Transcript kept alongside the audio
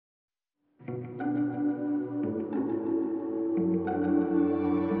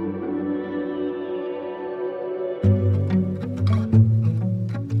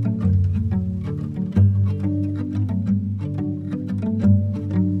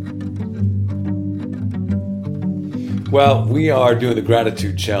Well, we are doing the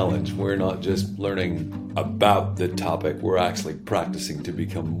gratitude challenge. We're not just learning about the topic, we're actually practicing to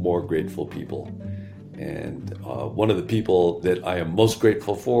become more grateful people. And one of the people that I am most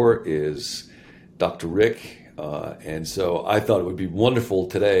grateful for is Dr. Rick. And so I thought it would be wonderful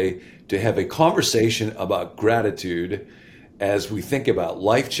today to have a conversation about gratitude as we think about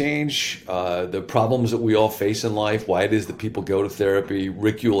life change, the problems that we all face in life, why it is that people go to therapy.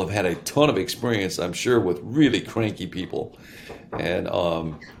 Rick, you'll have had a ton of experience, I'm sure, with really cranky people and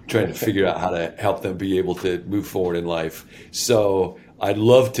trying to figure out how to help them be able to move forward in life. So I'd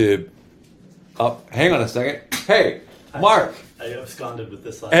love to, hang on a second. Hey, Mark. I absconded with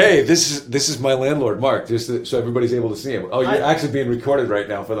this last Hey, this is my landlord, Mark, just so everybody's able to see him. Oh, you're actually being recorded right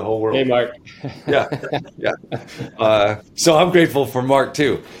now for the whole world. Hey, Mark. Yeah. So I'm grateful for Mark,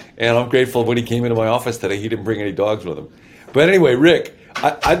 too. And I'm grateful when he came into my office today, he didn't bring any dogs with him. But anyway, Rick,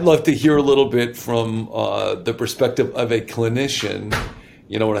 I'd love to hear a little bit from the perspective of a clinician.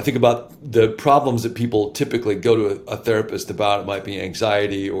 You know, when I think about the problems that people typically go to a therapist about, it might be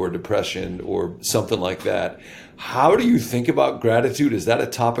anxiety or depression or something like that. How do you think about gratitude? Is that a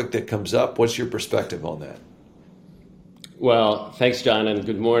topic that comes up? What's your perspective on that? Well, thanks, John, and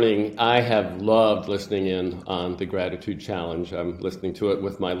good morning. I have loved listening in on the Gratitude Challenge. I'm listening to it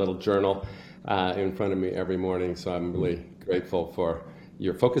with my little journal in front of me every morning, so I'm really grateful for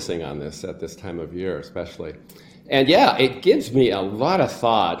your focusing on this at this time of year, especially. And yeah, it gives me a lot of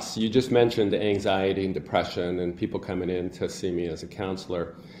thoughts. You just mentioned anxiety and depression and people coming in to see me as a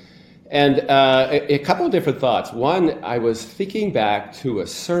counselor. And a couple of different thoughts. One, I was thinking back to a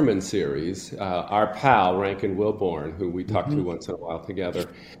sermon series. Our pal, Rankin Wilborn, who we talk to once in a while together,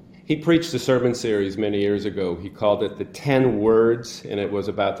 he preached a sermon series many years ago. He called it The 10 Words, and it was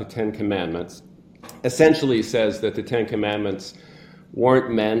about the 10 Commandments. Essentially, he says that the 10 Commandments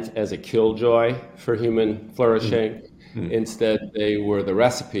weren't meant as a killjoy for human flourishing. Instead, they were the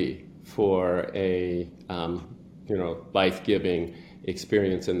recipe for a life-giving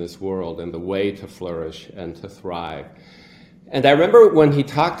experience in this world and the way to flourish and to thrive. And I remember when he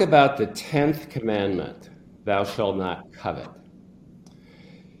talked about the 10th commandment, thou shalt not covet,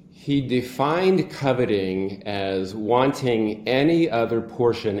 he defined coveting as wanting any other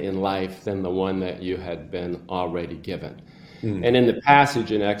portion in life than the one that you had been already given. And in the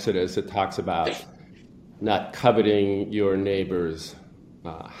passage in Exodus, it talks about not coveting your neighbor's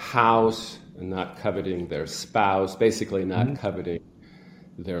house and not coveting their spouse, basically not coveting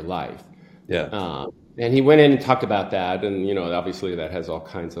their life. Yeah. And he went in and talked about that, and obviously that has all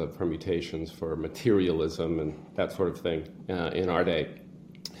kinds of permutations for materialism and that sort of thing in our day.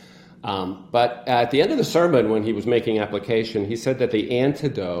 But at the end of the sermon, when he was making application, he said that the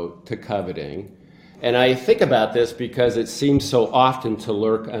antidote to coveting, and I think about this because it seems so often to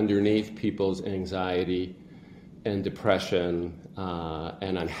lurk underneath people's anxiety and depression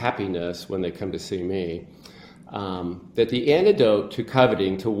and unhappiness when they come to see me, that the antidote to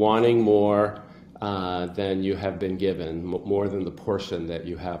coveting, to wanting more than you have been given, more than the portion that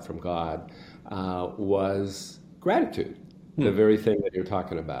you have from God, was gratitude, the very thing that you're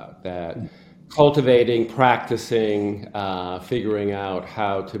talking about, that cultivating, practicing, figuring out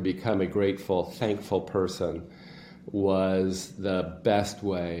how to become a grateful, thankful person was the best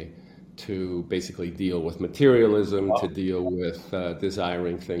way to basically deal with materialism, to deal with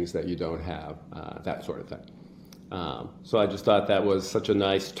desiring things that you don't have, that sort of thing. So I just thought that was such a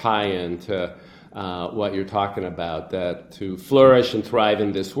nice tie-in to what you're talking about, that to flourish and thrive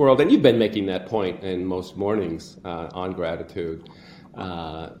in this world, and you've been making that point in most mornings on gratitude,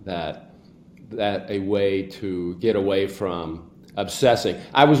 that a way to get away from obsessing.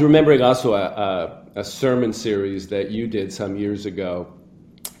 I was remembering also a sermon series that you did some years ago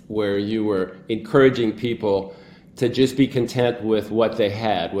where you were encouraging people to just be content with what they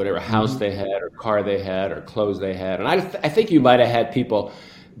had, whatever house they had or car they had or clothes they had. And I think you might have had people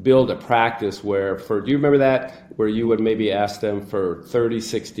build a practice where, do you remember that, where you would maybe ask them for 30,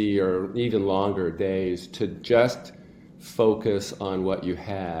 60 or even longer days to just focus on what you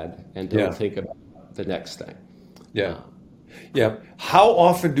had and don't think about the next thing. Yeah. How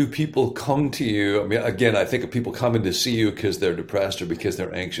often do people come to you? I mean, again, I think of people coming to see you because they're depressed or because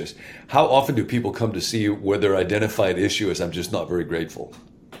they're anxious. How often do people come to see you where their identified issue is, I'm just not very grateful?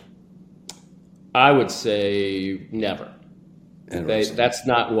 I would say never. That's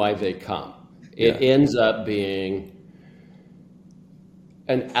not why they come. It ends up being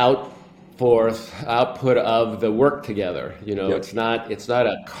an output of the work together. It's not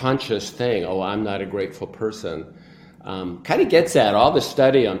a conscious thing. Oh, I'm not a grateful person. Kind of gets at all the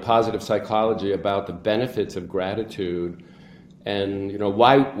study on positive psychology about the benefits of gratitude And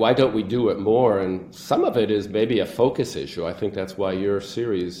why don't we do it more? And some of it is maybe a focus issue. I think that's why your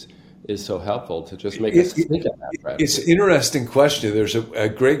series is so helpful, to just make us think about gratitude. It's an interesting question. There's a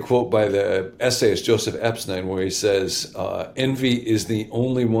great quote by the essayist Joseph Epstein where he says, envy is the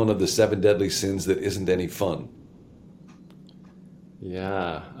only one of the 7 deadly sins that isn't any fun.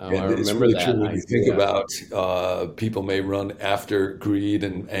 Yeah, I And it's remember really that. true when you think about people may run after greed,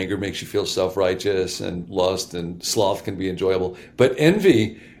 and anger makes you feel self-righteous, and lust and sloth can be enjoyable. But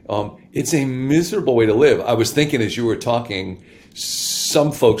envy, it's a miserable way to live. I was thinking as you were talking,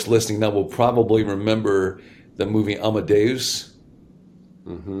 some folks listening now will probably remember the movie Amadeus.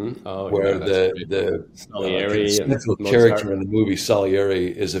 Mm-hmm. Oh, Where yeah, the Salieri central and character in the movie, Salieri,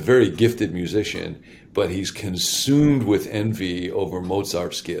 is a very gifted musician, but he's consumed with envy over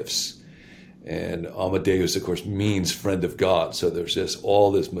Mozart's gifts. And Amadeus, of course, means friend of God. So there's just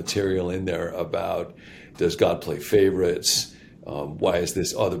all this material in there about, does God play favorites? Why is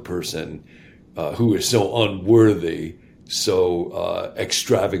this other person who is so unworthy so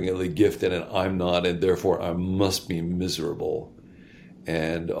extravagantly gifted and I'm not, and therefore I must be miserable?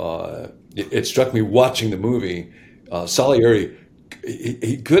 And it struck me watching the movie, Salieri,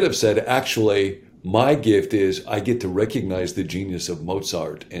 he could have said, actually, my gift is I get to recognize the genius of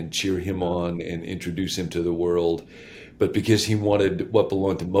Mozart and cheer him on and introduce him to the world. But because he wanted what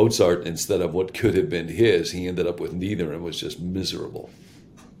belonged to Mozart instead of what could have been his, he ended up with neither and was just miserable.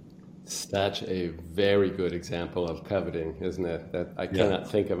 Such a very good example of coveting, isn't it? That I cannot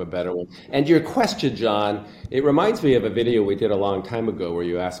think of a better one. And your question, John, it reminds me of a video we did a long time ago where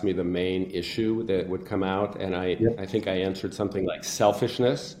you asked me the main issue that would come out, and I think I answered something like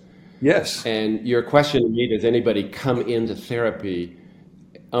selfishness. Yes. And your question to me, does anybody come into therapy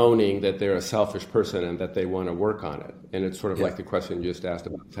owning that they're a selfish person and that they want to work on it? And it's sort of like the question you just asked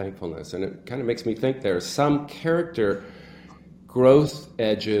about thankfulness. And it kind of makes me think there's some character growth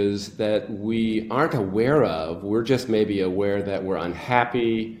edges that we aren't aware of. We're just maybe aware that we're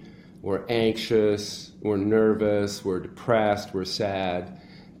unhappy, we're anxious, we're nervous, we're depressed, we're sad,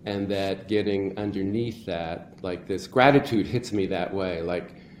 and that getting underneath that, like this gratitude hits me that way.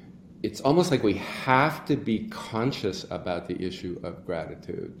 Like it's almost like we have to be conscious about the issue of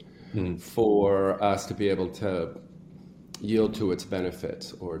gratitude for us to be able to yield to its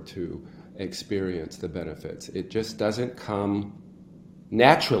benefits or to experience the benefits. It just doesn't come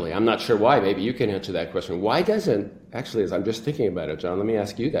naturally. I'm not sure why. Maybe you can answer that question. Why doesn't, actually, as I'm just thinking about it, John, let me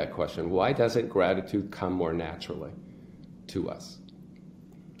ask you that question. Why doesn't gratitude come more naturally to us?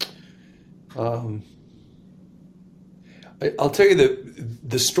 I'll tell you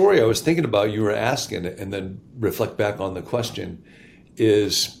the story I was thinking about, you were asking, and then reflect back on the question,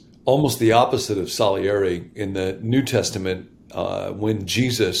 is almost the opposite of Salieri. In the New Testament, when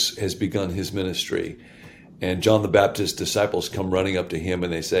Jesus has begun his ministry, and John the Baptist's disciples come running up to him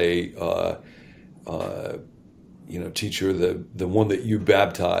and they say, teacher, the one that you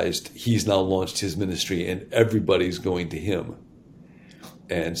baptized, he's now launched his ministry and everybody's going to him.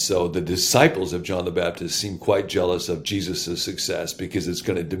 And so the disciples of John the Baptist seem quite jealous of Jesus' success because it's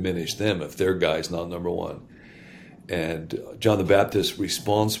going to diminish them if their guy's not number one. And John the Baptist's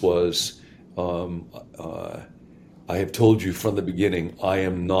response was, I have told you from the beginning, I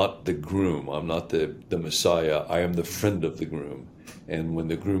am not the groom. I'm not the Messiah. I am the friend of the groom. And when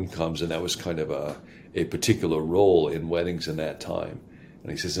the groom comes, and that was kind of a particular role in weddings in that time.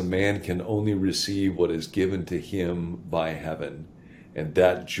 And he says, a man can only receive what is given to him by heaven. And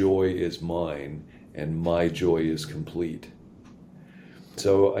that joy is mine, and my joy is complete.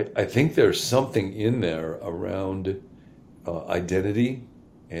 So I think there's something in there around identity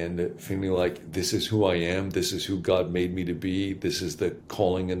and feeling like this is who I am, this is who God made me to be, this is the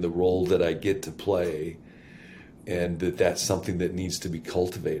calling and the role that I get to play, and that's something that needs to be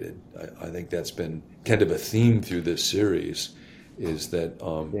cultivated. I think that's been kind of a theme through this series, is that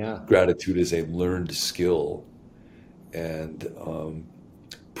gratitude is a learned skill. And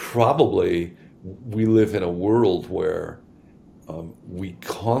probably we live in a world where we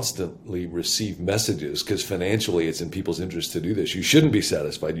constantly receive messages, because financially it's in people's interest to do this. You shouldn't be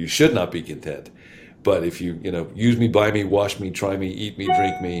satisfied. You should not be content. But if you use me, buy me, wash me, try me, eat me,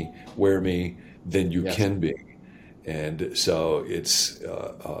 drink me, wear me, then you can be. And so it's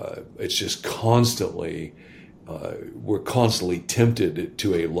just constantly, we're constantly tempted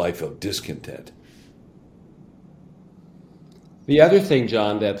to a life of discontent. The other thing,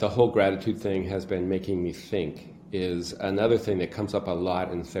 John, that the whole gratitude thing has been making me think is another thing that comes up a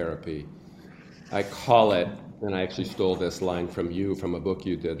lot in therapy. I call it, and I actually stole this line from you from a book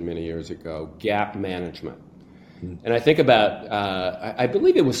you did many years ago, gap management. And I think about, I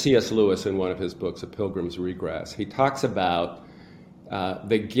believe it was C.S. Lewis in one of his books, A Pilgrim's Regress. He talks about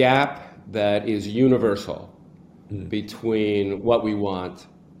the gap that is universal between what we want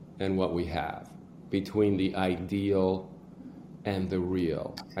and what we have, between the ideal and the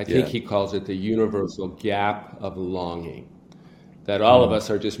real. I think he calls it the universal gap of longing, that all of us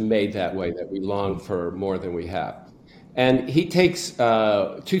are just made that way, that we long for more than we have. And he takes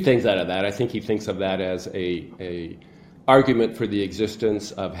two things out of that. I think he thinks of that as a argument for the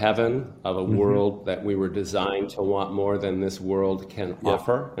existence of heaven, of a world that we were designed to want more than this world can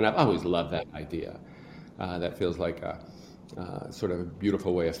offer. And I've always loved that idea. That feels like a sort of a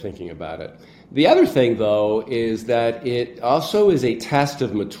beautiful way of thinking about it. The other thing, though, is that it also is a test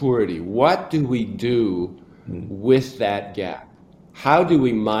of maturity. What do we do with that gap? How do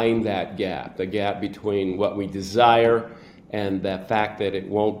we mind that gap, the gap between what we desire and the fact that it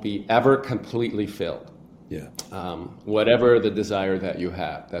won't be ever completely filled? Yeah. Whatever the desire that you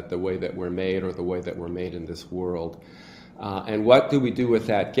have, that the way that we're made or the way that we're made in this world. And what do we do with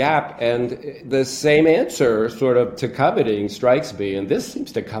that gap? And the same answer sort of to coveting strikes me, and this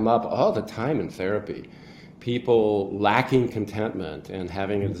seems to come up all the time in therapy. People lacking contentment and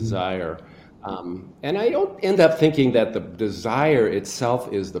having a desire. And I don't end up thinking that the desire itself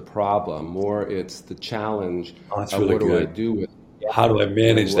is the problem, more it's the challenge of really what do good. I do with it? How do I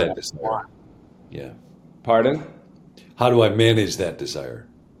manage that desire? Yeah. Pardon? How do I manage that desire?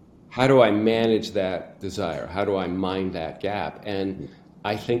 How do I manage that desire? How do I mind that gap? And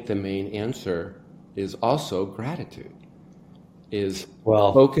I think the main answer is also gratitude, is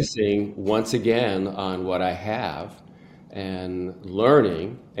focusing once again on what I have and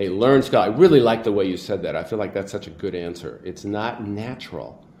learning, a learned skill. I really like the way you said that. I feel like that's such a good answer. It's not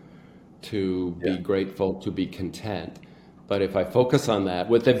natural to be grateful, to be content. But if I focus on that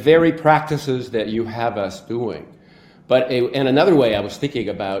with the very practices that you have us doing, and another way I was thinking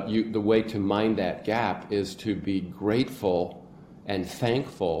about the way to mind that gap is to be grateful and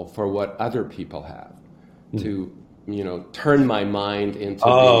thankful for what other people have. To, turn my mind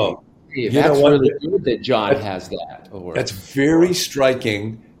into being, hey, that's really good that John has that. That's very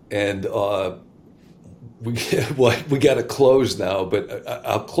striking, and we got to close now, but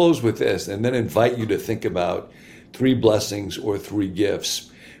I'll close with this and then invite you to think about 3 blessings or 3 gifts.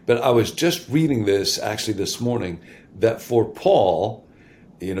 But I was just reading this actually this morning, that for Paul,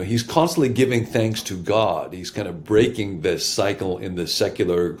 he's constantly giving thanks to God. He's kind of breaking this cycle in the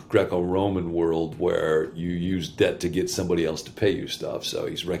secular Greco-Roman world where you use debt to get somebody else to pay you stuff. So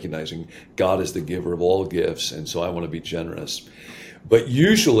he's recognizing God is the giver of all gifts, and so I want to be generous. But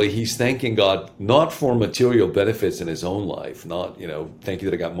usually he's thanking God not for material benefits in his own life, not, thank you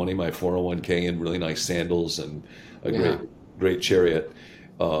that I got money in my 401k and really nice sandals and a great chariot.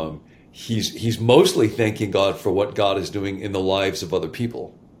 He's mostly thanking God for what God is doing in the lives of other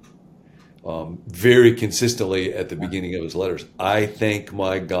people. Very consistently at the beginning of his letters, I thank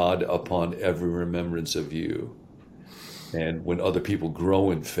my God upon every remembrance of you. And when other people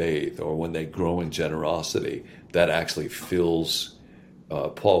grow in faith or when they grow in generosity, that actually fills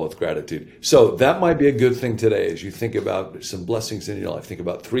Paul with gratitude. So that might be a good thing today as you think about some blessings in your life. Think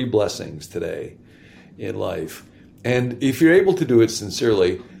about 3 blessings today in life. And if you're able to do it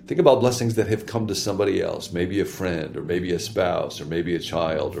sincerely, think about blessings that have come to somebody else, maybe a friend or maybe a spouse or maybe a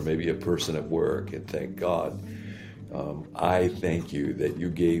child or maybe a person at work, and thank God. I thank you that you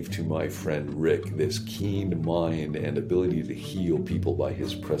gave to my friend Rick this keen mind and ability to heal people by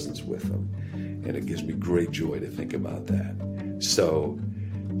his presence with them. And it gives me great joy to think about that. So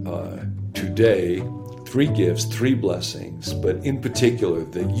today, 3 gifts, 3 blessings, but in particular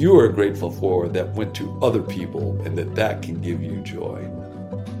that you are grateful for that went to other people and that can give you joy.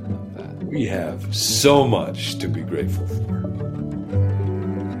 We have so much to be grateful for.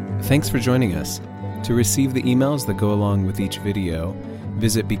 Thanks for joining us. To receive the emails that go along with each video,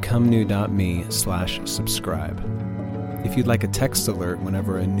 visit becomenew.me/subscribe. If you'd like a text alert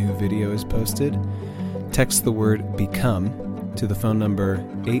whenever a new video is posted, text the word BECOME to the phone number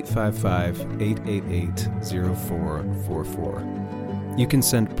 855-888-0444. You can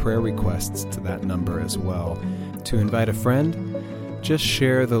send prayer requests to that number as well. To invite a friend, just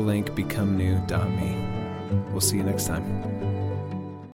share the link becomenew.me. We'll see you next time.